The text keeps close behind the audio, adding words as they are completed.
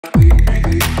What's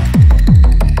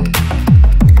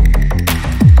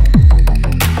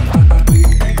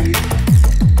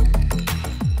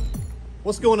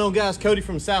going on, guys? Cody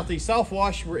from Southeast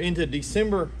Softwash. We're into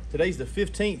December. Today's the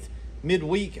 15th,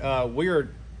 midweek. We're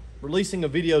releasing a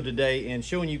video today and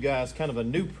showing you guys kind of a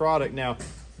new product. Now,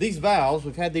 these valves,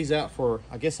 we've had these out for,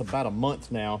 I guess, about a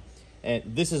month now. And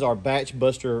this is our Batch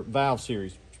Buster valve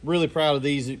series. Really proud of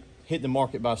these. Hitting the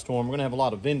market by storm. We're going to have a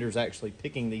lot of vendors actually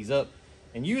picking these up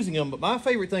and using them. But my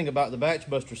favorite thing about the Batch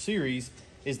Buster series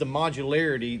is the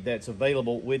modularity that's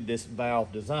available with this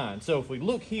valve design. So if we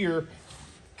look here,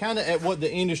 kind of at what the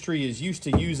industry is used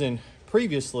to using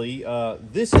previously,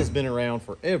 this has been around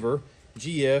forever.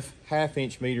 GF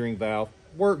half-inch metering valve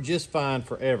worked just fine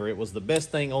forever. It was the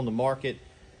best thing on the market.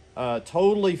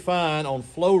 Totally fine on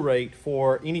flow rate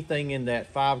for anything in that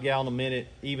 5 gallon a minute,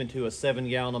 even to a 7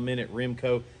 gallon a minute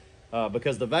Rimco,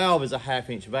 because the valve is a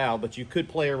half-inch valve, but you could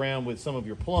play around with some of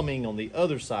your plumbing on the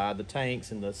other side, the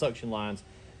tanks and the suction lines,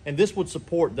 and this would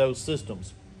support those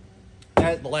systems.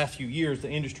 At the last few years, the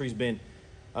industry's been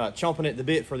chomping at the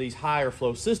bit for these higher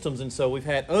flow systems, and so we've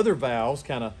had other valves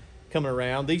kind of coming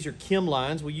around. These are Chem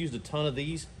lines. We used a ton of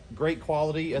these. Great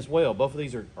quality as well. Both of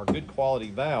these are good quality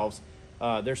valves.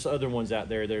 There's other ones out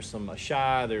there. There's some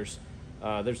Shy. There's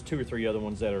 2 or 3 other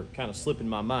ones that are kind of slipping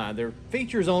my mind. There are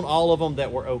features on all of them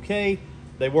that were okay.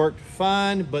 They worked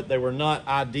fine, but they were not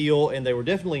ideal, and they were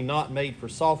definitely not made for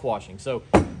soft washing. So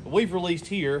what we've released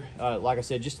here, like I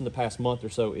said, just in the past month or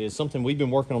so, is something we've been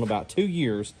working on about 2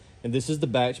 years. And this is the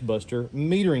Batch Buster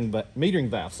metering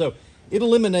valve. So it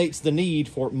eliminates the need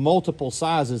for multiple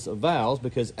sizes of valves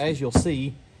because, as you'll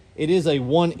see, it is a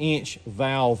 1-inch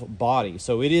valve body.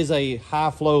 So it is a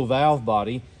high flow valve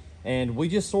body, and we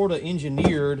just sort of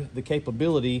engineered the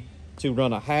capability to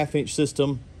run a half-inch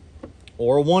system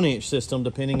or a 1-inch system,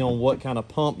 depending on what kind of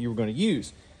pump you were going to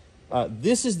use.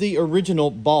 This is the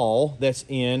original ball that's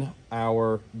in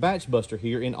our Batch Buster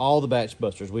here, in all the Batch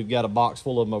Busters. We've got a box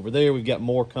full of them over there. We've got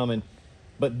more coming.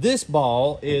 But this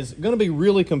ball is going to be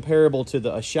really comparable to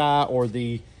the Shy or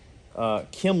the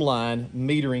Chemline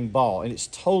metering ball, and it's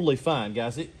totally fine,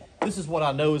 guys. This is what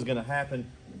I know is going to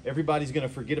happen. Everybody's going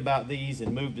to forget about these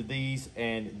and move to these,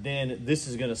 and then this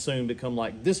is going to soon become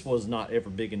like, this was not ever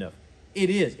big enough.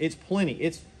 It is. It's plenty.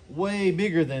 It's way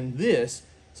bigger than this.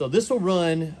 So this will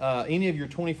run any of your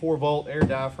 24-volt air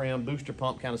diaphragm, booster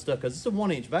pump kind of stuff, because it's a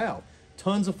 1-inch valve.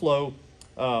 Tons of flow.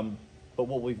 But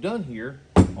what we've done here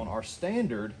on our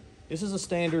standard, this is a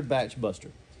standard Batch Buster.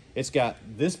 It's got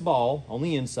this ball on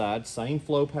the inside, same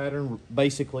flow pattern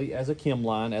basically as a Chem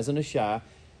line, as an Shy,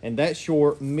 and that's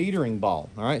your metering ball.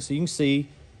 All right, so you can see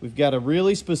we've got a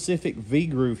really specific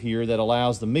V-groove here that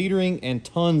allows the metering and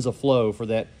tons of flow for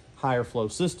that higher flow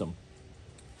system.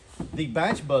 The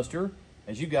Batch Buster,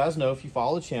 as you guys know, if you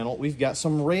follow the channel, we've got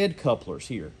some red couplers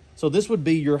here. So this would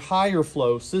be your higher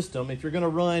flow system. If you're going to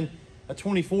run a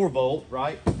 24-volt,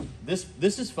 right,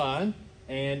 this is fine,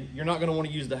 and you're not going to want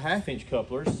to use the half-inch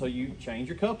couplers, so you change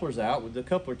your couplers out with the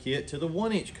coupler kit to the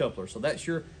 1-inch coupler. So that's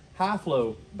your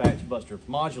high-flow Batch Buster,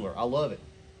 modular. I love it.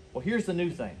 Well, here's the new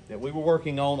thing that we were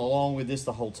working on along with this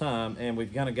the whole time, and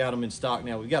we've kind of got them in stock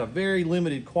now. We've got a very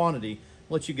limited quantity.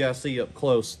 Let you guys see up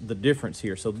close the difference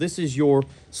here. So this is your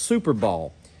super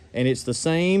ball, and it's the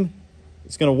same.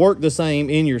 It's going to work the same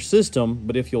in your system,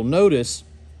 but if you'll notice,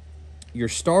 your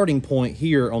starting point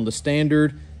here on the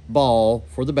standard ball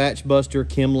for the Batch Buster,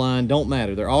 Chem line, don't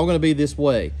matter. They're all going to be this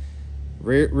way.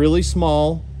 Really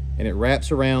small, and it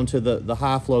wraps around to the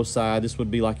high flow side. This would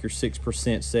be like your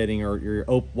 6% setting or your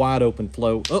wide open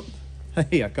flow. Oh,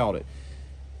 hey, I caught it.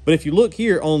 But if you look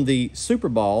here on the super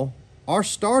ball, our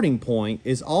starting point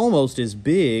is almost as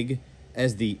big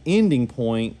as the ending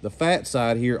point, the fat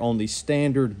side here on the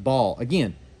standard ball.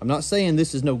 Again, I'm not saying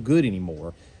this is no good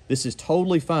anymore. This is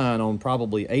totally fine on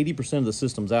probably 80% of the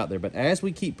systems out there. But as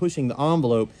we keep pushing the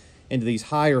envelope into these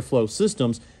higher flow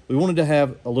systems, we wanted to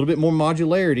have a little bit more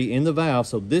modularity in the valve.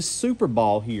 So this super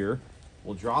ball here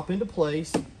will drop into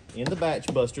place in the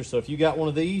Batch Buster. So if you got one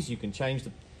of these, you can change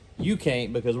the... You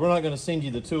can't, because we're not going to send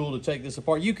you the tool to take this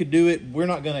apart. You could do it. We're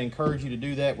not going to encourage you to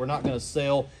do that. We're not going to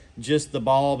sell just the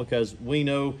ball because we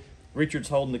know Richard's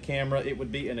holding the camera. It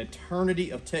would be an eternity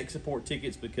of tech support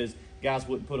tickets because guys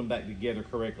wouldn't put them back together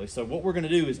correctly. So what we're going to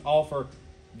do is offer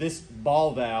this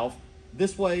ball valve.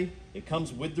 This way, it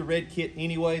comes with the red kit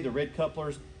anyway, the red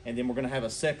couplers, and then we're going to have a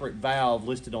separate valve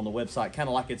listed on the website, kind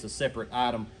of like it's a separate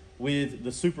item with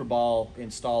the super ball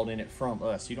installed in it from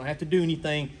us. You don't have to do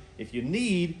anything. If you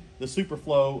need the super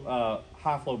flow,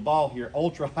 high flow ball here,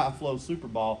 ultra high flow super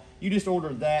ball, you just order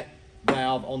that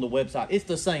valve on the website. It's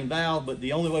the same valve, but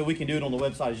the only way we can do it on the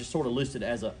website is just sort of listed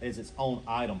as its own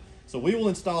item. So we will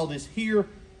install this here,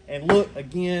 and look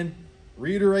again,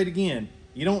 reiterate again,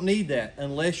 you don't need that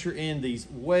unless you're in these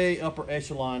way upper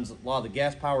echelons. A lot of the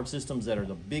gas powered systems that are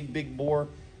the big bore,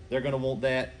 they're going to want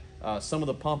that. Some of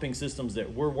the pumping systems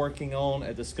that we're working on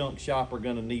at the skunk shop are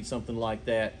going to need something like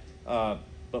that.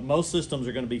 But most systems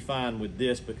are going to be fine with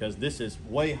this because this is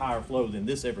way higher flow than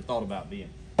this ever thought about being.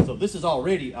 So this is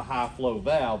already a high flow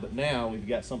valve, but now we've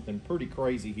got something pretty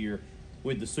crazy here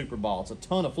with the Super Ball. It's a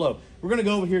ton of flow. We're going to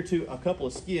go over here to a couple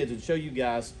of skids and show you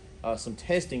guys some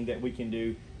testing that we can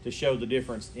do to show the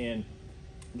difference in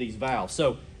these valves.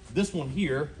 So this one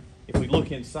here, if we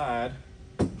look inside,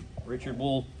 Richard,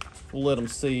 we'll let them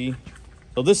see.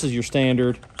 So this is your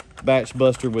standard batch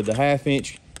buster with the 1/2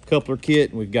 inch coupler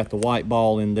kit, and we've got the white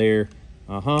ball in there.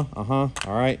 All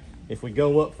right. If we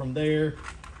go up from there,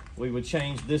 we would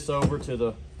change this over to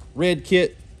the red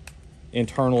kit.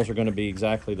 Internals are going to be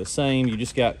exactly the same. You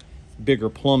just got bigger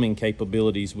plumbing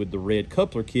capabilities with the red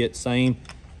coupler kit. Same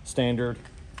standard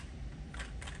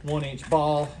 1 inch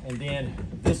ball, and then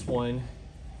this one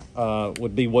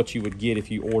would be what you would get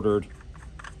if you ordered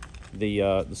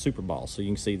the Super Ball. So you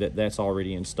can see that that's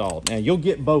already installed. Now you'll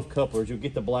get both couplers. You'll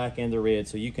get the black and the red,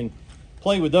 so you can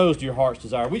play with those to your heart's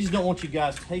desire. We just don't want you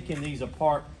guys taking these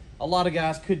apart. A lot of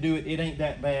guys could do it. It ain't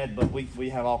that bad, but we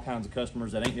have all kinds of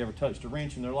customers that ain't never touched a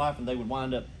wrench in their life, and they would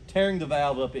wind up tearing the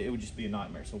valve up. It would just be a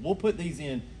nightmare. So we'll put these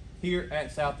in here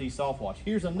at Southeast Softwash.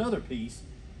 Here's another piece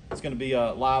that's going to be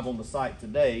live on the site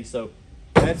today. So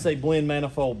that's a blend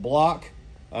manifold block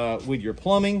with your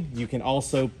plumbing. You can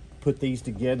also put these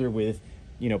together with,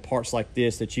 you know, parts like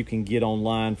this that you can get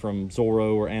online from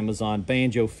Zorro or Amazon.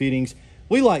 Banjo fittings.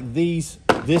 We like this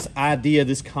idea,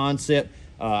 this concept.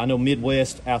 I know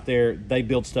Midwest out there, they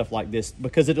build stuff like this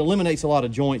because it eliminates a lot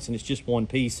of joints and it's just one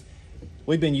piece.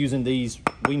 We've been using these.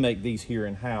 We make these here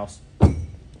in-house.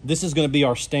 This is going to be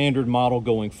our standard model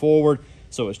going forward.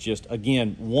 So it's just,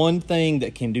 again, one thing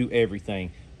that can do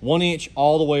everything. 1 inch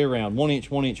all the way around. 1 inch,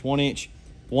 1 inch, 1 inch,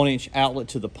 1 inch outlet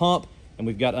to the pump. And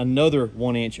we've got another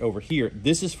 1 inch over here.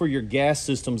 This is for your gas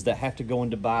systems that have to go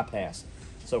into bypass.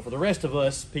 So for the rest of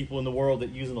us, people in the world that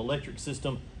use an electric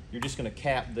system, you're just going to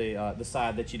cap the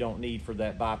side that you don't need for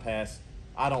that bypass.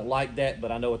 I don't like that, but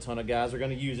I know a ton of guys are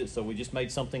going to use it, so we just made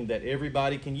something that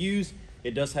everybody can use.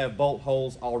 It does have bolt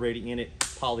holes already in it,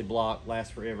 poly block,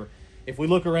 lasts forever. If we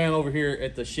look around over here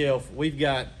at the shelf, we've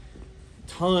got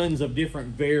tons of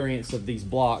different variants of these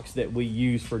blocks that we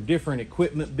use for different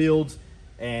equipment builds,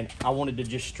 and I wanted to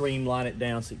just streamline it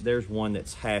down. So there's one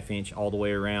that's 1/2 inch all the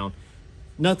way around.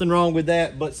 Nothing wrong with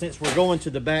that, but since we're going to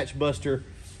the batch buster,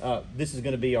 this is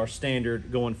going to be our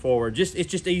standard going forward.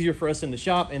 It's just easier for us in the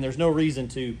shop, and there's no reason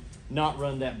to not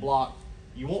run that block.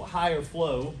 You want higher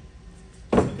flow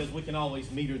because we can always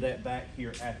meter that back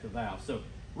here at the valve. So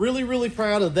really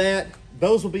proud of that.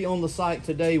 Those will be on the site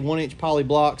today, 1 inch poly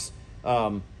blocks.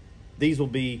 These will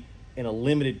be in a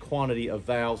limited quantity of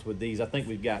valves with these. I think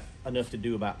we've got enough to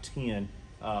do about 10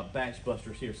 batch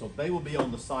busters here, so they will be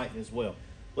on the site as well.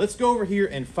 Let's go over here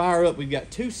and fire up. We've got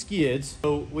 2 skids.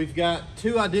 So we've got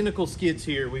 2 identical skids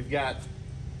here. We've got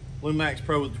Lumax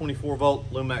Pro with a 24 volt,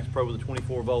 Lumax Pro with a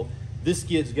 24 volt. This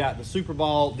skid's got the Super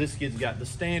Ball. This skid's got the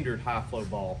standard high flow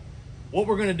ball. What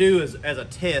we're gonna do is, as a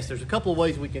test, there's a couple of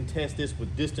ways we can test this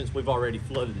with distance. We've already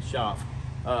flooded the shop.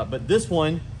 But this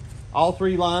one, all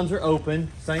 3 lines are open.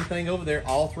 Same thing over there,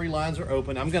 all 3 lines are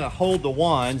open. I'm gonna hold the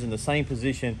wands in the same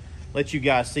position, let you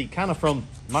guys see, kind of from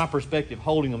my perspective,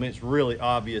 holding them, it's really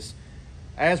obvious.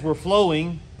 As we're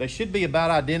flowing, they should be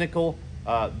about identical.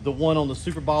 The one on the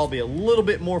Super Ball will be a little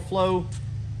bit more flow,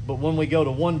 but when we go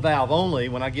to 1 valve only,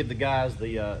 when I give the guys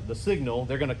the signal,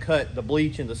 they're gonna cut the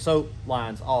bleach and the soap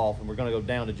lines off, and we're gonna go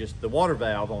down to just the water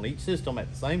valve on each system at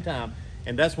the same time,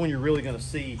 and that's when you're really gonna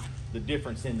see the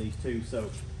difference in these two. So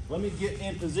let me get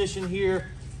in position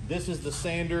here. This is the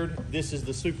standard, this is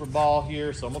the Super Ball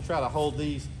here, so I'm gonna try to hold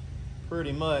these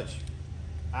pretty much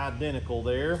identical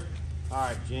there. All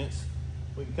right, gents,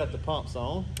 we can cut the pumps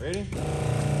on. Ready?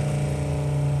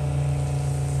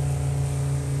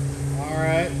 All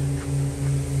right.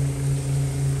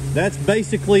 That's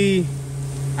basically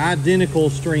identical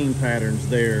stream patterns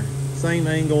there. Same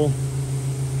angle.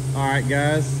 All right,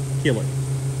 guys, kill it.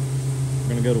 We're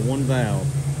gonna go to 1 valve.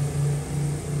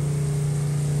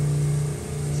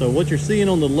 So what you're seeing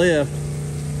on the left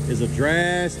is a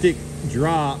drastic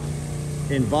drop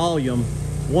in volume.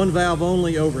 1 valve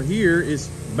only over here is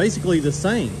basically the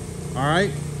same. All right,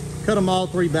 cut them all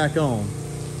 3 back on.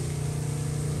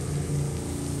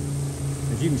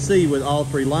 As you can see, with all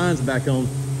 3 lines back on,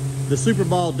 the Super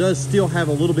Ball does still have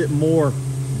a little bit more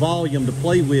volume to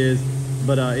play with,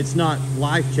 but it's not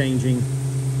life-changing.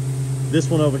 This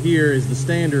one over here is the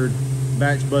standard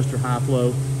batch buster high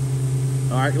flow.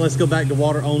 All right, let's go back to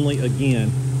water only again.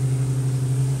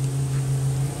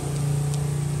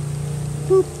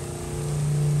 Whoop.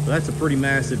 So that's a pretty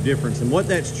massive difference. And what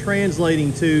that's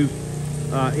translating to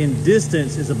in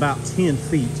distance is about 10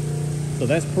 feet. So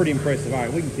that's pretty impressive. All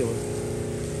right, we can kill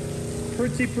it.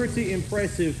 Pretty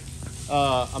impressive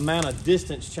amount of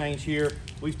distance change here.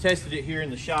 We've tested it here in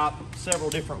the shop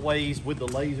several different ways with the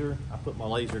laser. I put my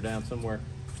laser down somewhere.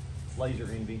 Laser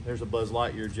envy. There's a Buzz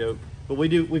Lightyear joke. But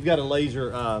we've got a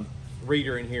laser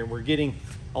reader in here. We're getting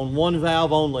on one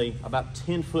valve only about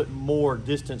 10 foot more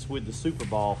distance with the Super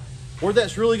Ball. Where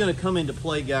that's really going to come into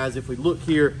play, guys, if we look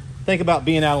here, think about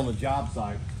being out on the job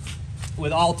site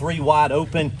with all three wide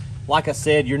open. Like I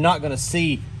said, you're not going to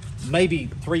see maybe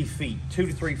 3 feet, 2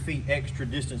 to 3 feet extra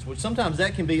distance, which sometimes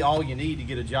that can be all you need to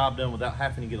get a job done without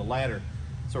having to get a ladder.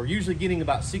 So we're usually getting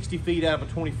about 60 feet out of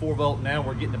a 24 volt. Now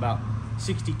we're getting about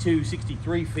 62,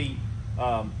 63 feet.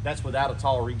 That's without a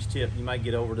tall reach tip. You might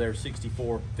get over there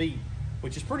 64 feet,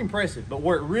 which is pretty impressive. But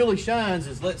where it really shines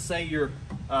is, let's say you're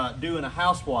doing a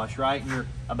house wash, right? And you're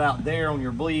about there on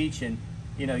your bleach, and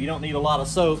you don't need a lot of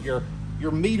soap. You're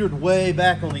metered way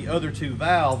back on the other two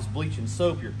valves, bleach and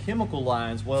soap, your chemical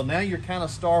lines. Well, now you're kind of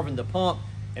starving the pump,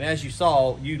 and as you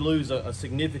saw, you lose a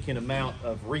significant amount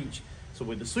of reach. So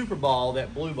with the Super Ball,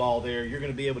 that blue ball there, you're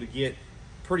going to be able to get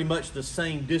pretty much the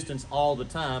same distance all the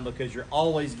time because you're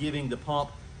always giving the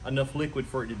pump enough liquid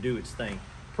for it to do its thing.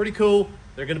 Pretty cool.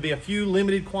 There are going to be a few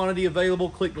limited quantity available.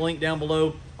 Click the link down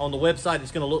below. On the website,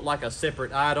 it's going to look like a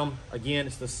separate item. Again,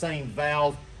 it's the same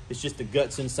valve. It's just the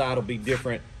guts inside will be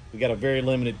different. We got a very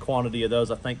limited quantity of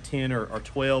those, I think 10 or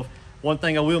 12. One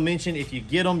thing I will mention, if you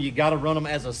get them, you got to run them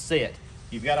as a set.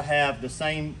 You've got to have the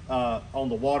same on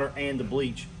the water and the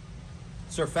bleach.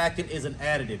 Surfactant is an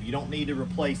additive. You don't need to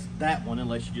replace that one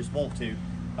unless you just want to,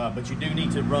 but you do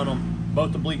need to run them,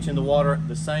 both the bleach and the water,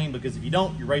 the same, because if you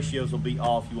don't, your ratios will be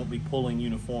off. You won't be pulling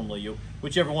uniformly.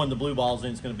 Whichever one the blue ball's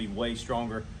in is going to be way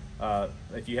stronger.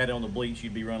 If you had it on the bleach,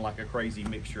 you'd be running like a crazy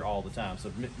mixture all the time.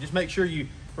 So just make sure you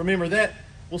remember that.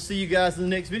 We'll see you guys in the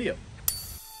next video.